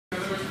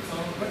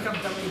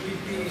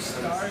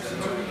stars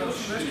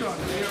restaurant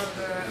here on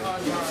the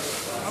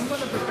Algarve. I'm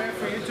going to prepare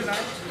for you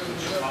tonight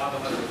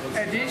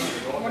a dish,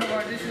 one of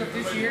our dishes of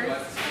this year.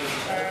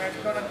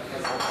 It's going to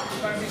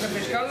be some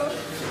pescado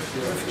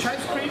with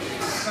chives cream.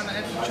 I'm going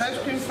to add chives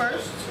cream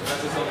first.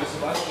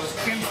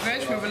 Creme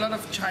fraiche, we have a lot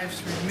of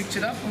chives. We mix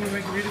it up and we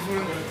make a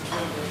beautiful,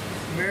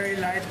 very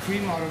light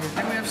cream out of it.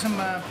 Then we have some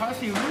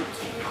parsley root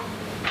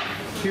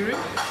puree.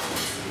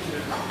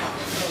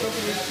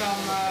 With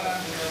some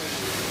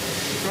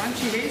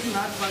crunchy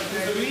hazelnut, but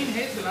green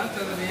hazelnut,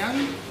 the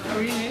young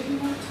green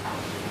hazelnut.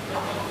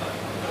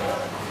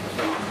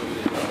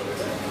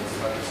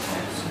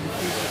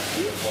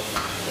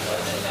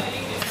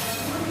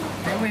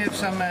 Then we have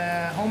some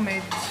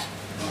homemade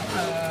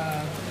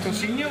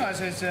tocino,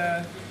 as it's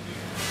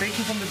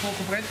bacon from the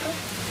porco fresco.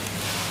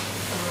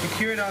 We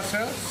cure it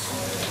ourselves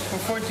for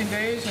 14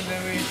 days, and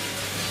then we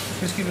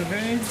just give it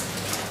very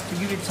to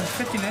give it some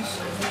fattiness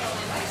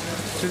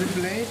to the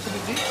plate, to the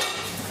dish.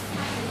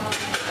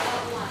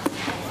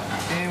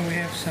 And we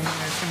have some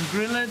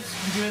grilled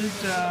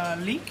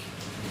leek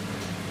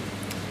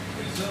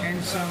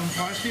and some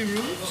parsley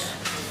roots,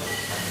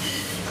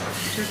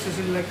 just as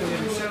like a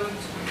little salad.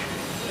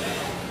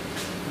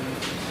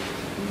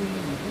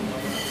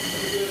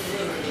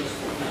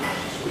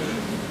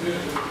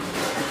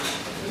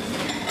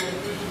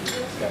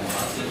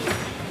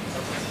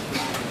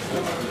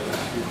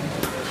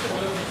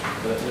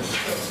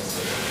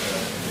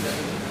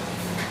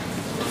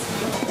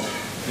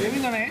 Then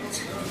we're gonna add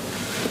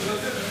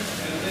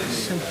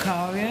some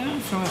caviar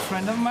from a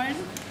friend of mine.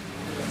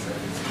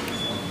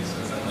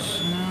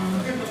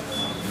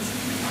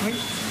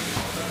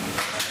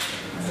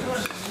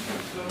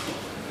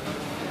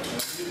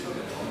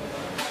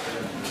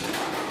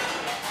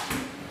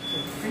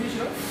 Finish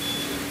it off.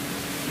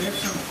 We have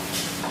some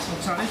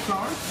oxalic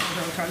flour,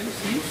 oxalic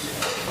seeds.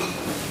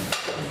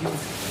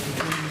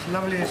 This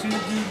lovely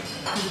acidity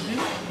to the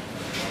dish.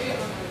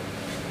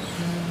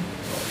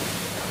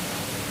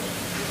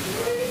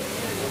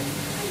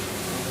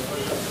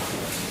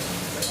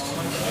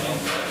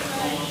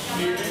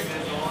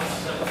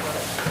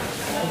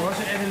 We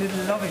also add a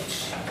little lovage,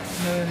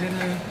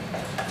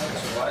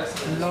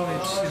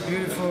 a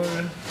beautiful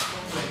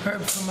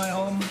herb from my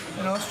home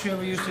in Austria.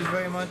 We use this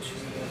very much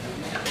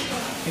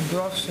in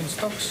broths and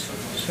stocks,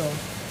 so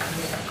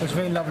it goes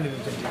very lovely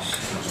with the dish.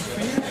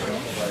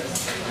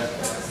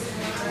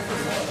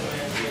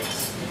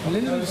 A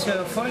little bit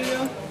of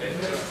folio.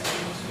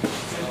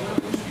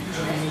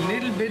 A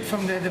little bit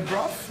from the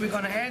broth we're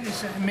gonna add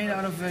is made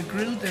out of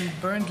grilled and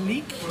burnt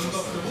leek.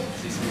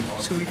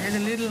 So we add a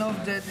little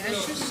of that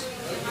ashes.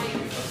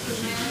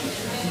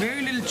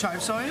 Very little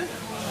chives oil.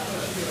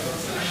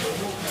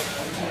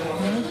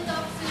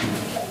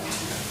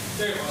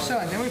 So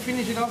and then we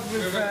finish it off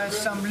with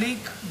some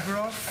leek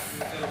broth.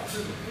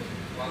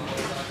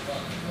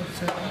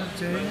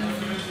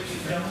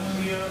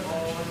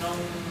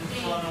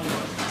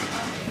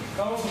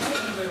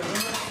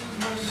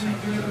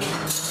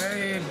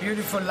 Very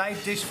beautiful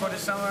light dish for the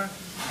summer.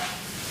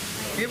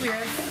 Here we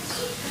have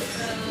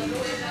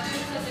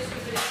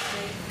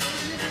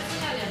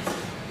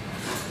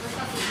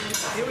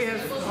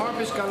our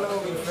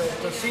pescado with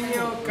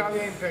tocino,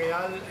 caviar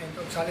imperial and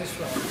oxalis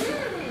flour.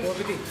 Bon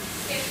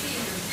appetit!